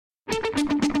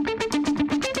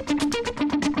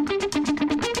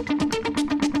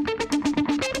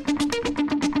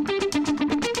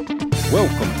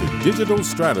Welcome to Digital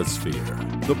Stratosphere,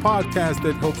 the podcast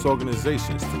that helps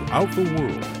organizations throughout the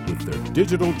world with their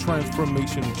digital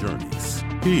transformation journeys.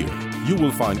 Here, you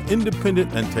will find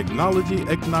independent and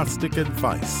technology-agnostic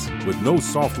advice with no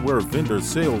software vendor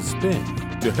sales spin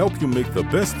to help you make the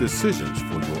best decisions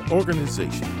for your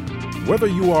organization. Whether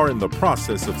you are in the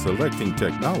process of selecting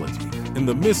technology, in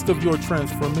the midst of your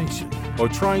transformation, or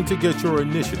trying to get your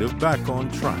initiative back on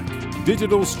track,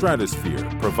 Digital Stratosphere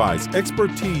provides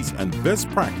expertise and best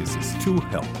practices to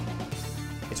help.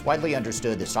 It's widely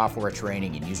understood that software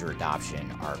training and user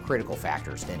adoption are critical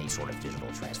factors to any sort of digital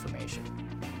transformation.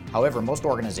 However, most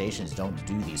organizations don't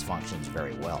do these functions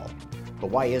very well. But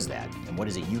why is that? And what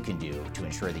is it you can do to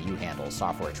ensure that you handle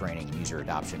software training and user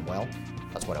adoption well?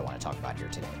 That's what I want to talk about here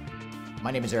today. My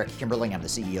name is Eric Kimberling. I'm the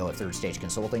CEO of Third Stage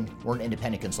Consulting. We're an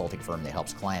independent consulting firm that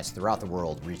helps clients throughout the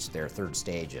world reach their third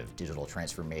stage of digital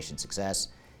transformation success.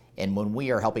 And when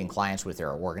we are helping clients with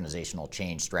their organizational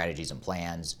change strategies and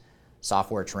plans,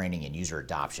 software training and user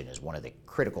adoption is one of the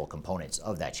critical components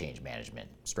of that change management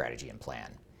strategy and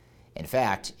plan. In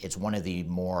fact, it's one of the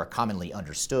more commonly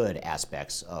understood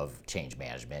aspects of change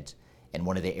management and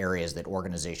one of the areas that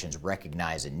organizations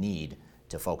recognize a need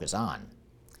to focus on.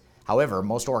 However,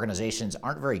 most organizations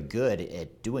aren't very good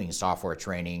at doing software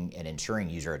training and ensuring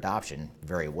user adoption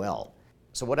very well.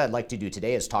 So what I'd like to do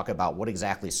today is talk about what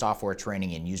exactly software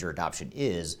training and user adoption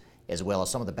is, as well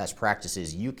as some of the best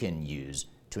practices you can use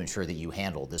to ensure that you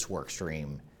handle this work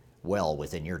stream well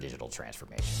within your digital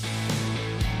transformation.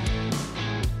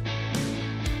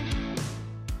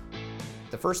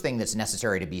 The first thing that's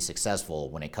necessary to be successful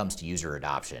when it comes to user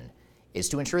adoption is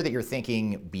to ensure that you're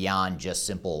thinking beyond just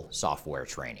simple software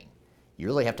training. You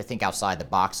really have to think outside the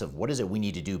box of what is it we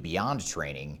need to do beyond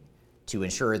training to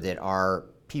ensure that our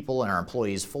people and our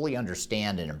employees fully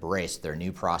understand and embrace their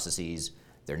new processes,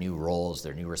 their new roles,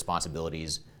 their new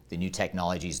responsibilities, the new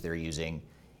technologies they're using,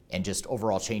 and just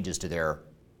overall changes to their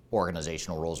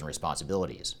organizational roles and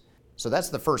responsibilities. So that's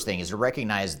the first thing, is to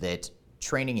recognize that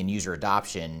training and user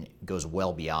adoption goes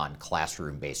well beyond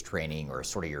classroom-based training or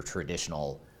sort of your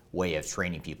traditional way of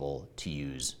training people to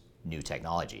use new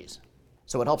technologies.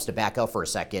 So it helps to back up for a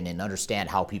second and understand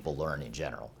how people learn in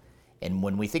general. And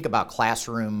when we think about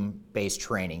classroom-based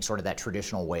training, sort of that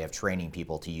traditional way of training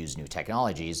people to use new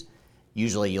technologies,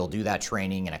 usually you'll do that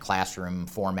training in a classroom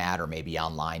format or maybe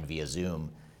online via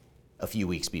Zoom a few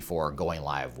weeks before going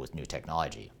live with new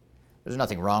technology. There's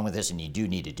nothing wrong with this, and you do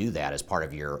need to do that as part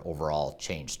of your overall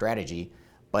change strategy.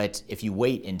 But if you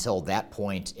wait until that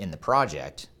point in the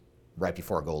project, right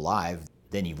before go live,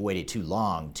 then you've waited too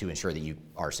long to ensure that you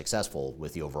are successful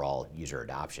with the overall user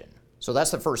adoption. So that's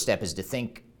the first step, is to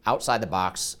think outside the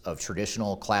box of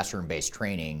traditional classroom-based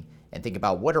training and think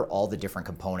about what are all the different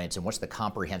components and what's the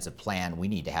comprehensive plan we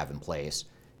need to have in place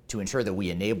to ensure that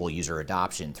we enable user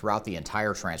adoption throughout the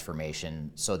entire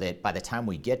transformation, so that by the time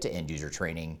we get to end user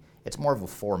training, it's more of a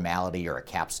formality or a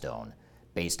capstone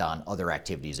based on other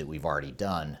activities that we've already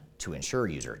done to ensure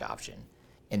user adoption.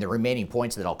 And the remaining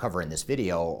points that I'll cover in this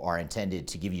video are intended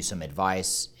to give you some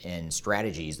advice and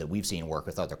strategies that we've seen work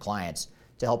with other clients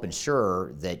to help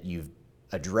ensure that you've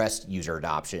addressed user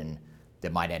adoption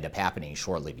that might end up happening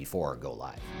shortly before go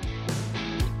live.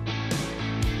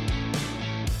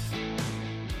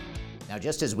 Now,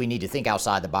 just as we need to think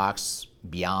outside the box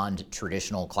beyond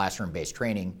traditional classroom-based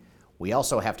training, we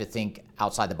also have to think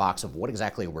outside the box of what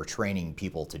exactly we're training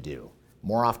people to do.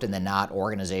 More often than not,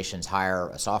 organizations hire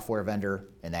a software vendor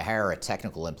and they hire a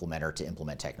technical implementer to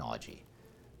implement technology.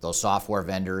 Those software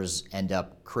vendors end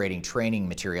up creating training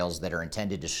materials that are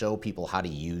intended to show people how to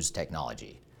use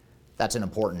technology. That's an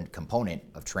important component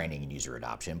of training and user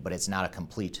adoption, but it's not a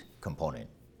complete component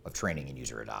of training and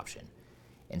user adoption.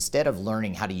 Instead of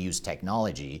learning how to use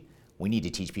technology, we need to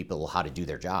teach people how to do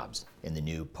their jobs in the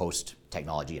new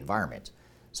post-technology environment.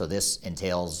 So this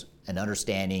entails an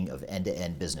understanding of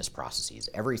end-to-end business processes,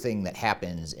 everything that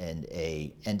happens in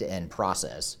an end-to-end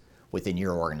process within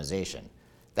your organization.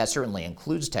 That certainly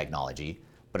includes technology,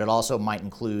 but it also might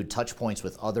include touch points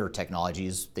with other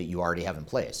technologies that you already have in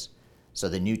place. So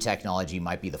the new technology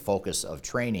might be the focus of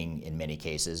training in many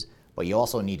cases, but you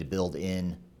also need to build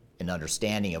in an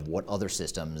understanding of what other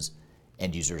systems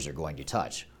end users are going to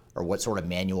touch, or what sort of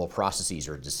manual processes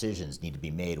or decisions need to be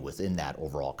made within that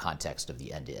overall context of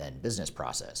the end-to-end business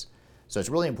process. So it's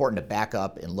really important to back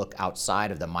up and look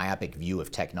outside of the myopic view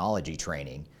of technology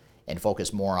training and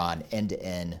focus more on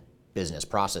end-to-end business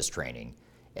process training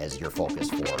as your focus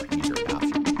for user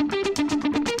adoption.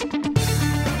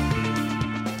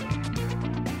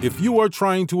 If you are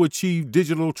trying to achieve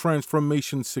digital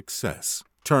transformation success,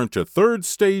 turn to Third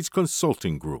Stage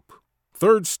Consulting Group.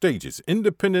 Third Stage's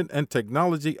independent and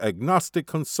technology agnostic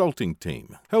consulting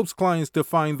team helps clients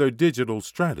define their digital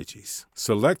strategies,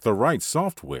 select the right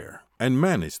software, and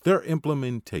manage their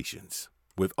implementations.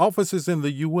 With offices in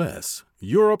the U.S.,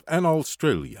 Europe, and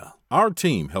Australia, our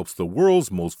team helps the world's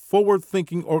most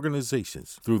forward-thinking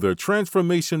organizations through their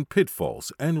transformation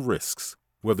pitfalls and risks.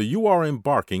 Whether you are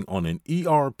embarking on an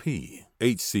ERP,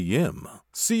 HCM,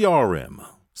 CRM,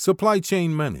 supply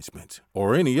chain management,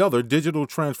 or any other digital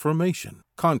transformation,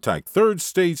 contact Third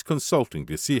Stage Consulting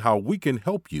to see how we can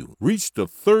help you reach the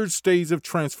third stage of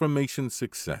transformation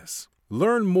success.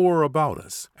 Learn more about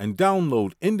us and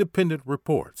download independent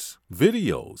reports,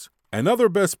 videos, and other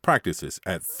best practices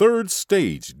at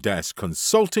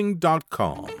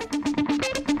thirdstage-consulting.com.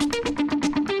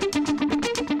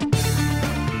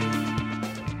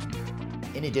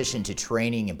 In addition to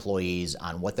training employees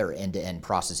on what their end-to-end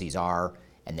processes are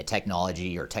and the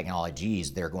technology or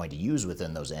technologies they're going to use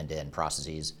within those end-to-end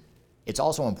processes, it's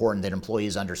also important that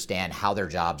employees understand how their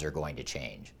jobs are going to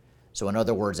change. So in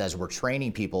other words, as we're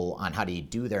training people on how to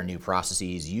do their new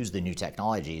processes, use the new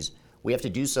technologies, we have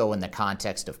to do so in the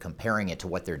context of comparing it to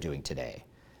what they're doing today.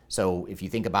 So if you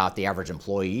think about the average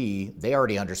employee, they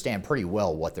already understand pretty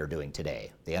well what they're doing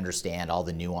today. They understand all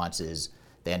the nuances,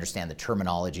 they understand the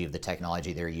terminology of the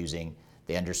technology they're using,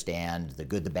 they understand the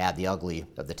good, the bad, the ugly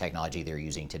of the technology they're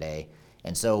using today.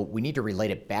 And so we need to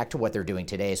relate it back to what they're doing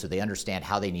today so they understand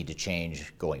how they need to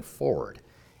change going forward.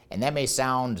 And that may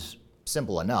sound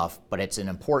simple enough, but it's an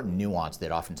important nuance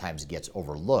that oftentimes gets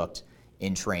overlooked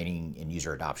in training and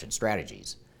user adoption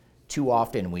strategies. Too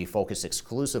often we focus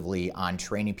exclusively on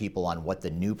training people on what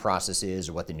the new process is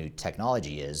or what the new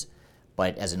technology is,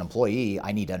 but as an employee,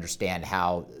 I need to understand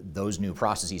how those new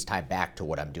processes tie back to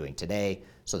what I'm doing today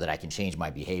so that I can change my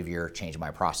behavior, change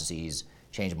my processes,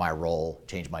 change my role,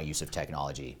 change my use of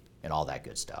technology, and all that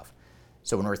good stuff.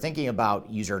 So when we're thinking about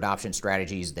user adoption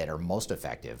strategies that are most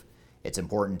effective, it's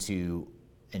important to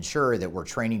ensure that we're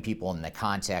training people in the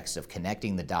context of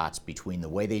connecting the dots between the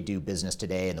way they do business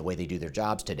today and the way they do their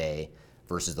jobs today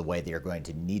versus the way they are going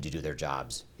to need to do their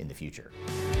jobs in the future.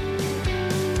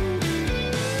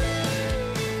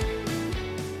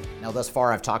 Now, thus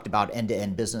far, I've talked about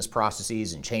end-to-end business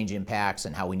processes and change impacts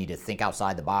and how we need to think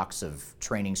outside the box of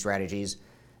training strategies.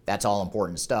 That's all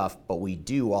important stuff, but we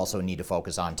do also need to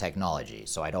focus on technology.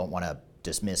 So I don't want to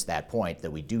dismiss that point that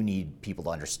we do need people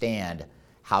to understand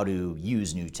how to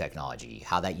use new technology,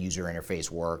 how that user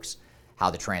interface works, how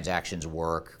the transactions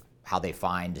work, how they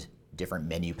find different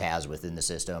menu paths within the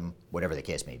system, whatever the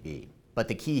case may be. But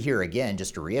the key here, again,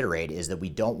 just to reiterate, is that we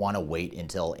don't want to wait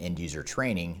until end user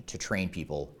training to train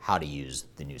people how to use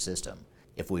the new system.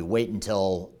 If we wait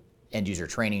until end user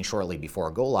training shortly before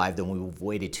go live, then we've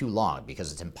waited too long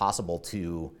because it's impossible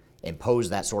to impose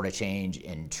that sort of change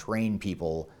and train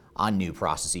people on new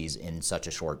processes in such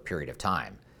a short period of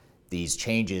time. These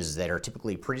changes that are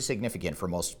typically pretty significant for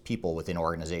most people within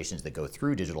organizations that go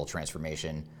through digital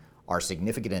transformation are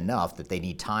significant enough that they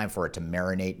need time for it to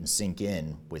marinate and sink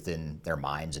in within their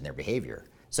minds and their behavior.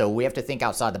 So we have to think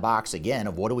outside the box again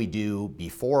of what do we do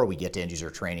before we get to end user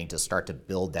training to start to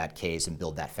build that case and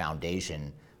build that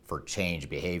foundation for change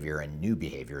behavior and new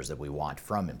behaviors that we want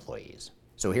from employees.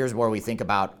 So here's where we think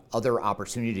about other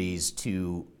opportunities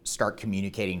to start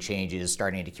communicating changes,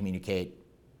 starting to communicate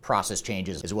process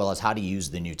changes, as well as how to use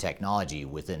the new technology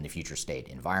within the future state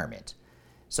environment.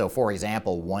 So for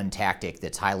example, one tactic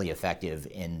that's highly effective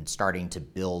in starting to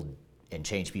build and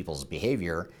change people's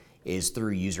behavior is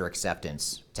through user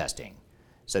acceptance testing.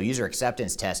 So user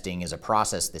acceptance testing is a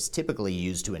process that's typically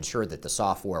used to ensure that the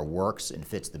software works and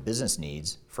fits the business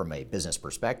needs from a business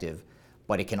perspective,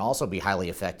 but it can also be highly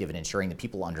effective in ensuring that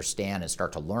people understand and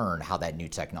start to learn how that new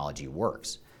technology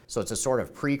works. So it's a sort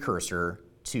of precursor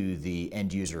to the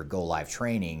end user go live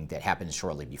training that happens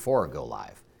shortly before go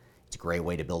live. It's a great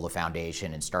way to build a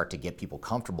foundation and start to get people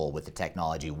comfortable with the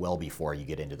technology well before you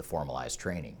get into the formalized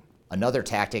training. Another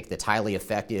tactic that's highly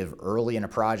effective early in a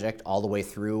project all the way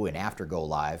through and after go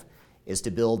live is to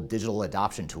build digital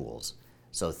adoption tools.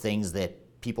 So things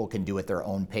that people can do at their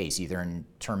own pace, either in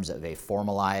terms of a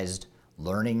formalized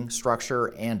learning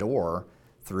structure and or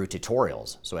through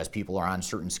tutorials. So as people are on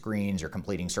certain screens or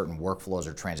completing certain workflows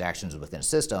or transactions within a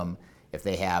system, if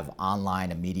they have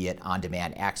online, immediate,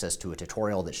 on-demand access to a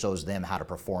tutorial that shows them how to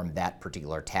perform that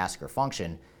particular task or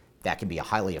function, that can be a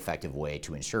highly effective way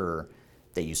to ensure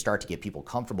that you start to get people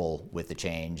comfortable with the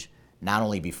change, not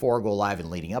only before go live and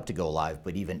leading up to go live,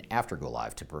 but even after go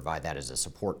live to provide that as a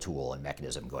support tool and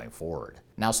mechanism going forward.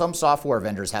 Now, some software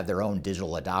vendors have their own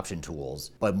digital adoption tools,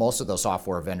 but most of those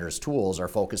software vendors' tools are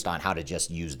focused on how to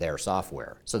just use their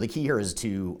software. So the key here is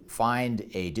to find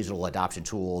a digital adoption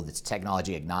tool that's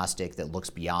technology agnostic, that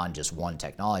looks beyond just one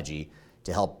technology,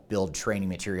 to help build training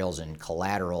materials and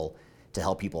collateral to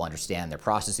help people understand their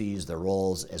processes, their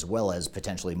roles, as well as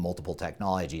potentially multiple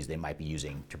technologies they might be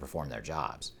using to perform their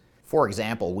jobs. For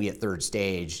example, we at Third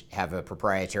Stage have a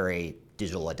proprietary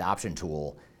digital adoption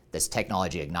tool that's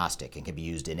technology agnostic and can be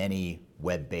used in any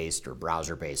web-based or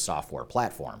browser-based software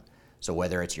platform. So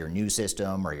whether it's your new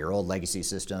system or your old legacy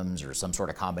systems or some sort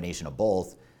of combination of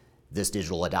both, this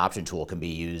digital adoption tool can be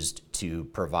used to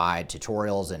provide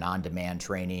tutorials and on-demand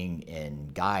training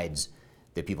and guides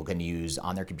that people can use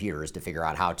on their computers to figure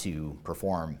out how to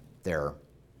perform their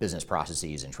business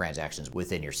processes and transactions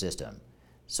within your system.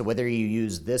 So whether you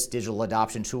use this digital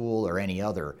adoption tool or any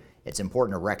other, it's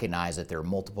important to recognize that there are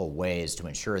multiple ways to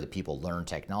ensure that people learn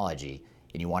technology,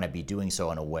 and you want to be doing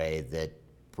so in a way that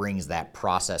brings that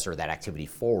process or that activity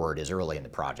forward as early in the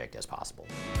project as possible.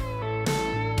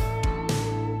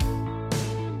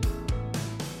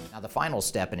 Now, the final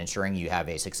step in ensuring you have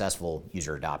a successful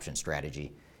user adoption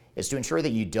strategy is to ensure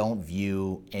that you don't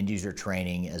view end-user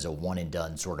training as a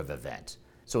one-and-done sort of event.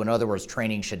 So in other words,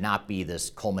 training should not be this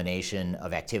culmination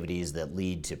of activities that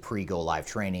lead to pre-go-live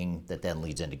training that then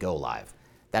leads into go-live.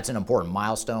 That's an important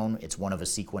milestone. It's one of a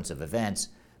sequence of events,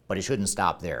 but it shouldn't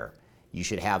stop there. You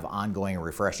should have ongoing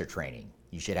refresher training.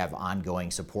 You should have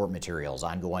ongoing support materials,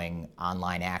 ongoing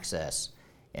online access,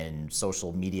 and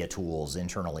social media tools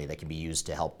internally that can be used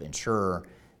to help ensure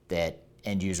that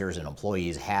end users and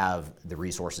employees have the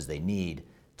resources they need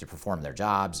to perform their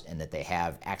jobs, and that they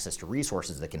have access to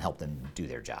resources that can help them do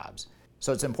their jobs.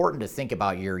 So it's important to think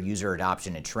about your user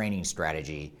adoption and training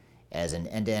strategy as an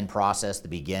end-to-end process that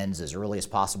begins as early as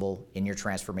possible in your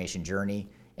transformation journey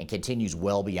and continues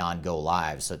well beyond go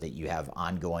live, so that you have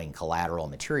ongoing collateral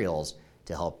materials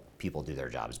to help people do their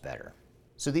jobs better.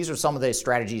 So these are some of the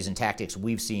strategies and tactics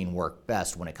we've seen work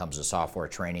best when it comes to software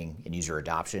training and user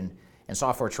adoption. And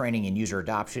software training and user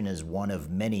adoption is one of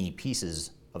many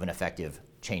pieces of an effective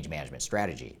change management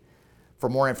strategy. For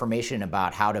more information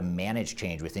about how to manage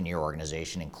change within your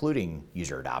organization, including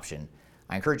user adoption,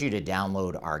 I encourage you to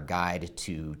download our guide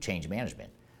to change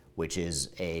management, which is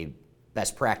a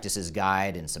best practices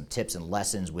guide and some tips and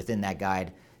lessons within that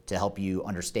guide to help you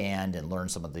understand and learn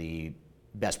some of the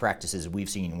best practices we've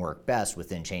seen work best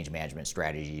within change management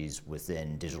strategies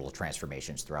within digital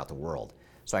transformations throughout the world.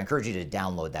 So I encourage you to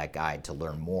download that guide to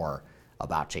learn more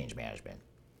about change management.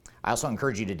 I also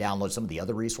encourage you to download some of the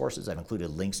other resources I've included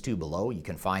links to below. You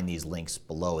can find these links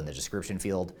below in the description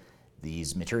field.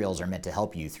 These materials are meant to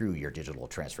help you through your digital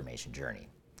transformation journey.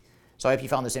 So I hope you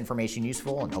found this information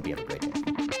useful and hope you have a great day.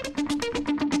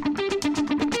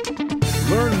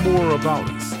 Learn more about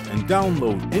us and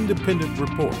download independent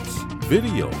reports,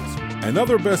 videos, and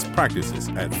other best practices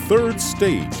at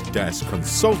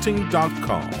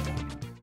thirdstage-consulting.com.